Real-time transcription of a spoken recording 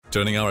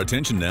Turning our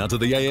attention now to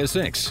the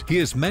ASX,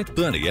 here's Matt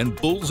Burney and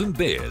Bulls and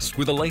Bears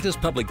with the latest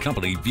public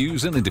company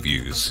views and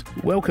interviews.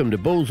 Welcome to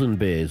Bulls and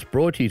Bears,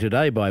 brought to you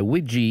today by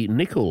Widgie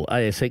Nickel,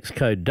 ASX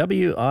code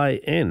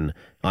WIN.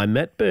 I'm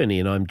Matt Burney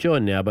and I'm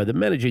joined now by the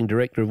Managing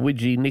Director of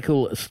Widgie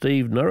Nickel,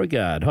 Steve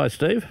Norregard. Hi,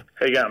 Steve.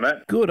 How you going,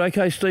 Matt? Good.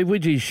 Okay, Steve,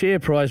 Widgie's share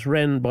price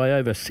ran by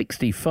over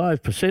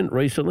 65%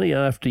 recently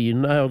after you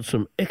nailed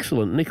some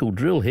excellent nickel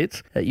drill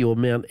hits at your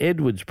Mount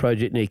Edwards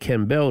project near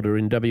Kambalda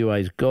in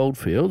WA's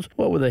goldfields.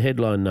 What were the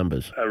headline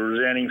numbers? A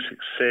resounding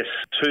success,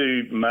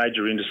 2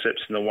 major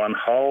intercepts in the one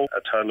hole,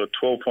 a total of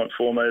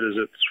 12.4 metres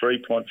at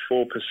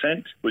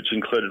 3.4%, which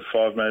included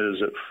 5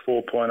 metres at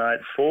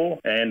 4.84,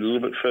 and a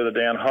little bit further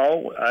down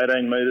hole,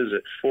 18 metres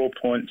at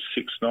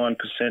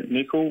 4.69%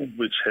 nickel,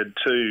 which had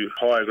 2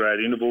 higher grade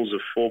intervals of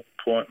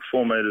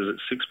 4.4 metres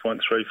at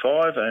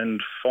 6.35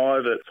 and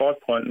 5 at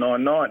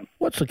 5.99.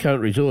 What's the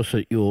current resource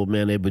at your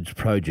Mount Edwards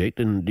project,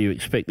 and do you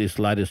expect this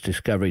latest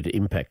discovery to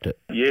impact it?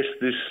 Yes,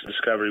 this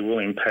discovery will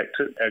impact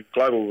it. Our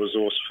global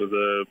resource for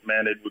the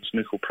Mount Edwards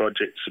nickel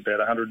project is about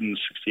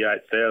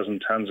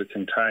 168,000 tonnes of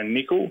contained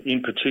nickel.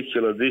 In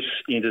particular, this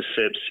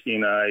intercepts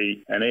in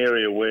an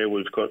area where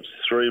we've got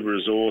 3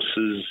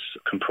 resources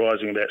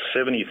comprising about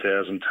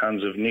 70,000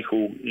 tonnes of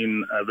nickel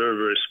in a very,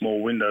 very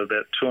small window,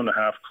 about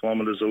 2.5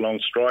 kilometres along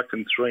strike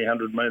and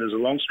 300 metres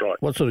along strike.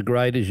 What sort of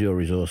grade is your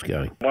resource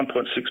going?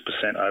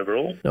 1.6%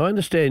 overall. Now, I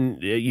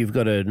understand you've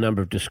got a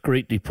number of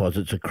discrete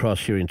deposits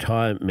across your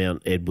entire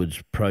Mount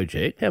Edwards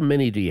project. How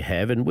many do you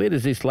have, and where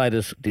does this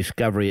latest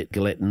discovery at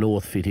Gillette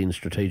North fit in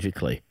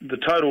strategically? The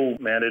total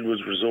Mount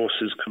Edwards resource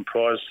is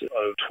comprised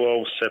of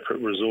 12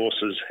 separate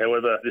resources.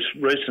 However, this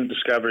recent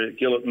discovery at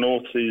Gillette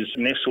North is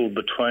nestled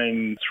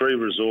between 3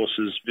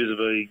 resources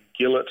vis-a-vis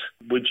Gillette,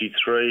 Widgie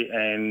 3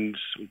 and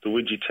the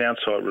Widgie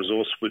Townsite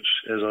resource, which,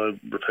 as I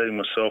repeating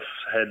myself,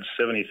 had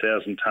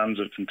 70,000 tonnes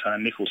of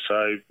contained nickel,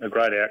 so a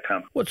great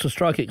outcome. What's the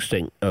strike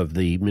extent of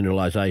the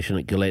mineralisation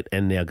at Gillette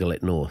and now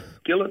Gillette North?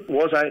 Gillette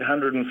was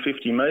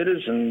 850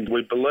 metres, and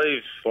we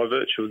believe by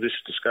virtue of this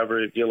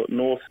discovery at Gillette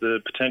North, the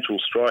potential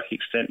strike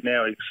extent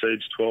now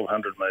exceeds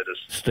 1,200 metres.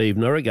 Steve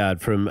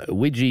Norregard from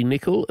Widgie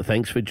Nickel,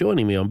 thanks for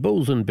joining me on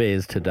Bulls and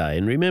Bears today.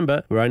 And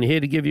remember, we're only here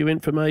to give you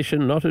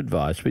information, not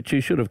advice, which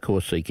you should of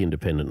course seek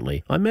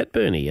independently. I'm Matt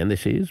Burney and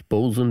this is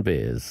Bulls and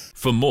Bears.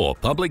 For more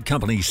public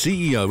company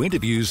CEO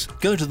interviews,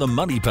 go to the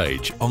Money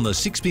page on the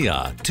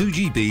 6PR,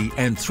 2GB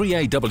and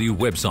 3AW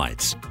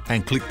websites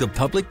and click the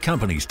Public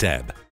Companies tab.